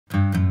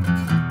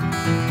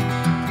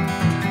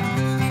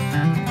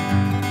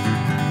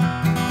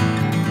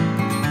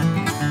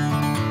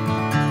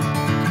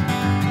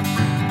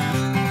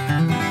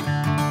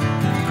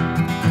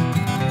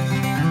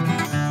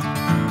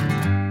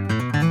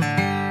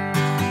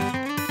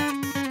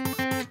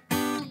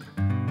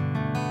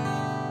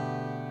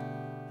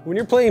When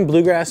you're playing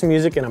bluegrass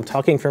music, and I'm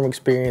talking from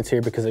experience here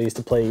because I used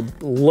to play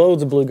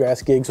loads of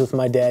bluegrass gigs with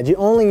my dad, you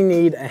only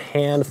need a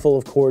handful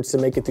of chords to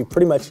make it through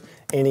pretty much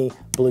any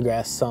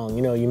bluegrass song.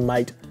 You know, you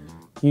might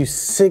use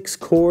 6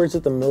 chords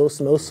at the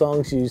most. Most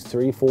songs use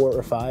 3, 4,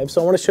 or 5.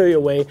 So I want to show you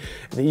a way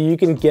that you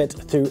can get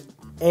through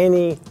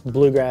any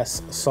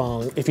bluegrass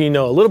song if you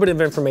know a little bit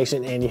of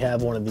information and you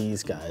have one of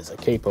these guys, a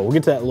capo. We'll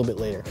get to that a little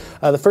bit later.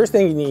 The first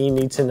thing you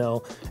need to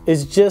know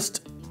is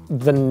just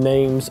the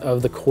names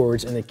of the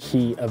chords in the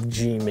key of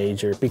G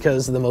major,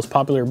 because the most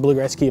popular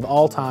bluegrass key of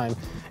all time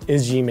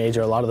is G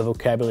major. A lot of the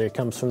vocabulary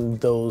comes from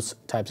those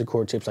types of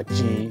chord shapes like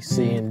G,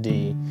 C, and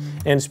D.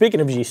 And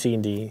speaking of G, C,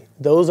 and D,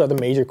 those are the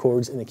major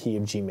chords in the key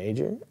of G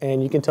major.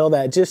 And you can tell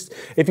that just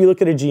if you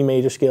look at a G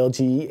major scale,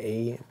 G,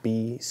 A,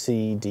 B,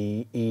 C,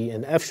 D, E,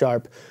 and F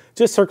sharp,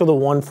 just circle the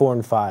 1, 4,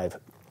 and 5.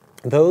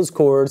 Those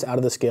chords out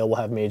of the scale will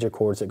have major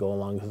chords that go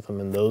along with them,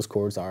 and those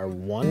chords are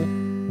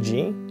 1,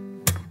 G,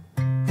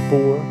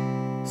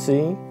 4,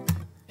 C,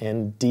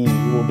 and D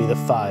will be the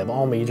 5,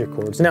 all major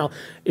chords. Now,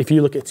 if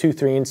you look at 2,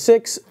 3, and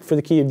 6 for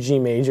the key of G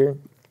major,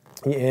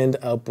 you end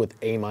up with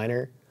A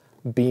minor,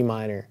 B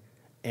minor,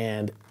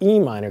 and E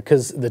minor,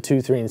 because the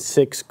 2, 3, and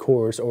 6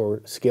 chords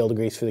or scale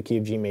degrees for the key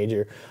of G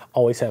major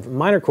always have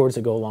minor chords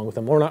that go along with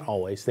them, or not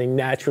always. They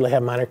naturally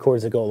have minor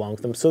chords that go along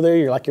with them. So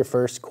they're like your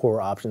first core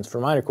options for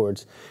minor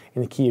chords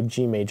in the key of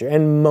G major.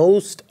 And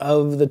most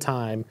of the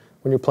time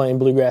when you're playing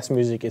bluegrass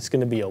music, it's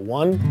going to be a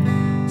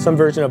 1, some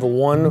version of a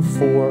 1,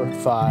 4,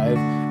 5,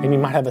 and you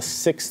might have a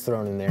 6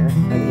 thrown in there,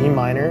 an E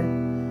minor.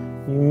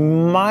 You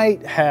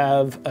might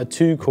have a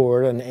 2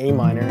 chord, an A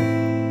minor,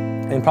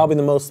 and probably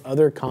the most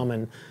other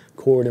common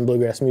chord in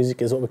bluegrass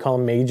music is what we call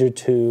a major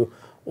 2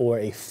 or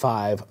a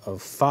 5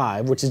 of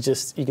 5, which is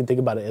just, you can think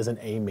about it as an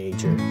A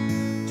major.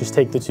 Just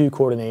take the 2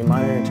 chord in A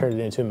minor and turn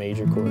it into a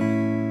major chord.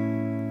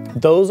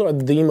 Those are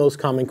the most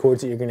common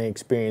chords that you're going to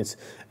experience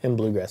in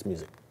bluegrass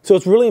music. So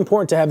it's really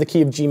important to have the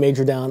key of G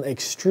major down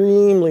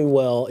extremely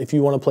well if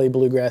you want to play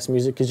bluegrass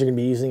music, because you're going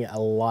to be using it a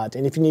lot.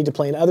 And if you need to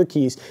play in other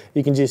keys,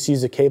 you can just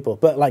use a capo.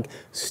 But like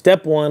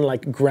step 1,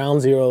 like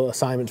ground zero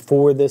assignment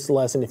for this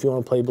lesson, if you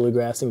want to play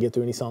bluegrass and get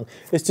through any song,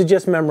 is to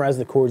just memorize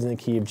the chords in the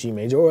key of G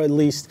major, or at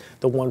least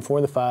the 1, 4,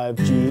 and the 5,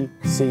 G,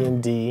 C,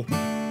 and D,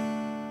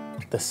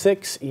 the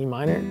 6, E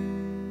minor,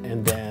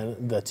 and then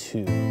the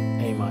 2,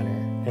 A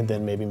minor, and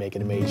then maybe make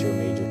it a major,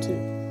 major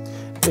 2.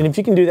 And if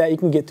you can do that, you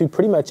can get through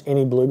pretty much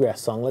any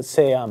bluegrass song. Let's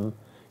say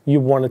you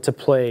wanted to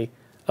play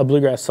a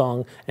bluegrass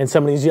song and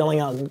somebody's yelling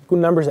out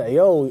numbers at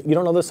you. Oh, you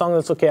don't know this song?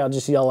 That's okay. I'll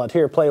just yell out,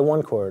 here, play a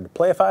 1 chord,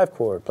 play a 5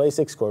 chord, play a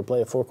 6 chord,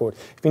 play a 4 chord.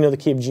 If you know the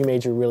key of G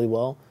major really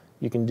well,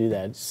 you can do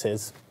that. It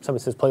says,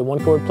 somebody says play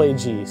 1 chord, play a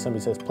G.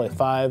 Somebody says play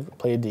 5,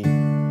 play a D.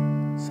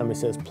 Somebody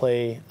says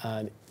play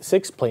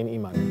 6, play an E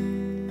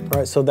minor. All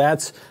right, so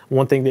that's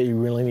one thing that you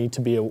really need to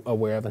be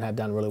aware of and have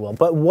done really well.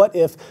 But what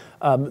if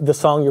the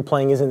song you're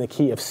playing is in the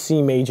key of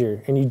C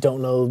major and you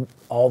don't know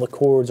all the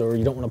chords, or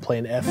you don't want to play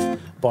an F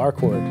bar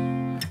chord?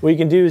 What you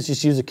can do is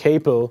just use a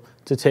capo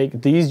to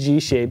take these G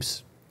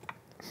shapes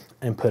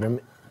and put them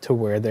to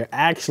where they're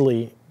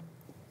actually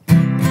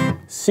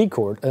C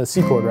chord,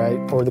 right?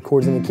 Or the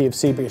chords in the key of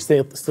C, but you're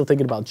still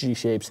thinking about G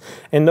shapes.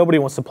 And nobody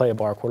wants to play a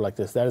bar chord like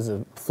this. That is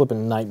a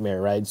flipping nightmare,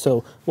 right?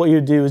 So what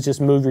you do is just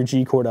move your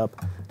G chord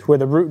up to where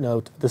the root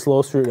note, this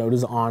lowest root note,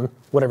 is on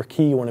whatever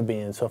key you want to be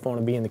in. So if I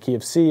want to be in the key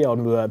of C, I would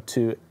move up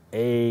to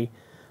A,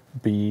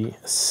 B,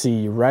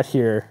 C, right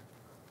here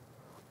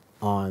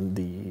on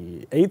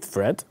the 8th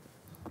fret.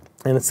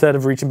 And instead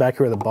of reaching back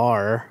here with a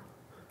bar,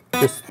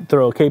 just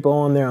throw a capo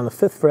on there on the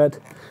 5th fret,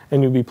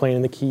 and you'll be playing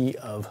in the key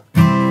of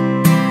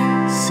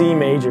C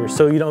major.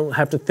 So you don't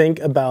have to think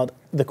about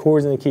the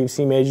chords in the key of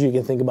C major. You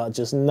can think about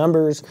just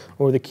numbers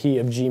or the key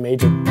of G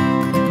major.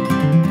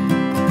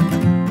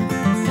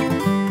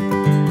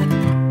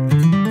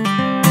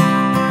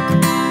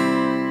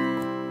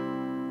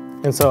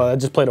 And so I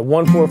just played a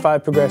 1, 4,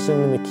 5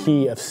 progression in the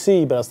key of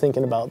C, but I was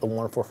thinking about the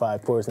 1, 4,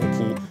 5 chords in the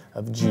key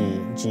of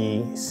G,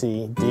 G,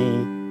 C, D.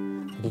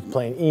 You can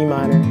play an E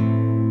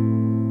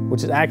minor,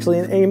 which is actually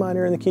an A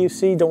minor in the key of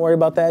C. Don't worry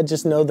about that.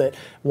 Just know that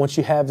once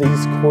you have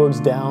these chords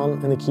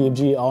down in the key of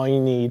G, all you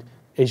need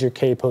is your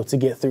capo to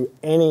get through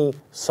any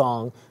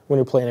song when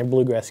you're playing a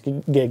bluegrass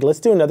gig. Let's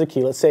do another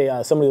key. Let's say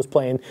somebody was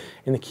playing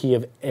in the key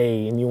of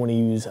A and you want to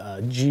use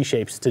G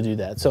shapes to do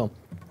that. So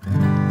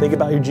think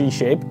about your G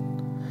shape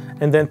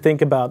and then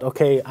think about,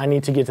 okay, I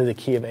need to get to the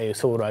key of A.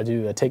 So what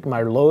do? I take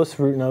my lowest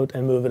root note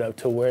and move it up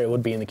to where it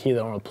would be in the key that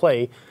I want to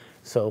play.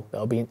 So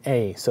that'll be an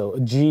A. So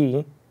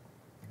G,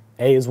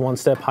 A is 1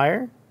 step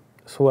higher.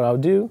 So what I'll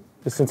do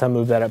is, since I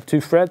moved that up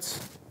 2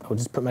 frets, I'll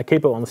just put my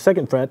capo on the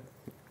 2nd fret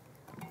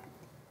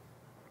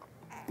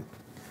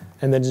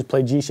and then just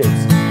play G shapes.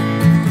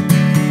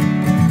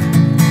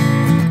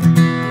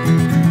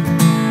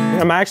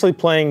 I'm actually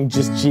playing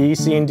just G,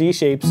 C, and D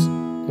shapes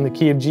in the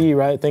key of G,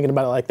 right? Thinking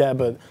about it like that,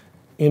 but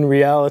in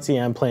reality,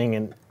 I'm playing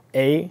an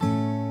A,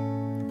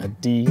 a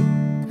D,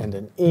 and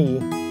an E.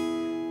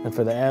 And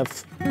for the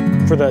F,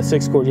 for the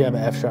 6th chord, you have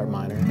an F sharp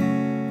minor.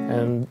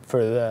 And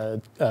for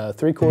the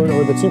 3 chord,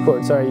 or the 2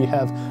 chord, sorry, you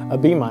have a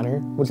B minor,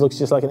 which looks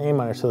just like an A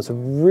minor. So it's a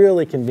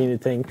really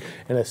convenient thing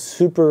and a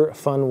super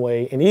fun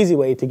way, an easy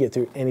way to get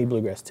through any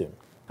bluegrass tune.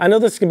 I know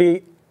this can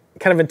be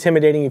kind of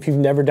intimidating if you've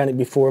never done it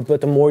before,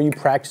 but the more you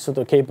practice with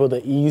the capo,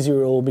 the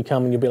easier it will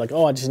become, and you'll be like,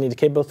 oh, I just need a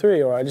capo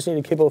 3, or I just need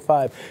a capo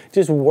 5.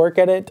 Just work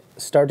at it,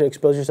 start to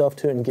expose yourself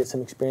to it, and get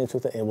some experience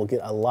with it, and it will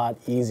get a lot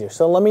easier.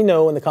 So let me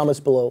know in the comments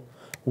below,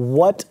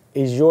 what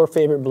is your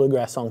favorite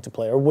bluegrass song to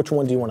play, or which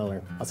one do you want to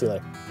learn? I'll see you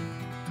later.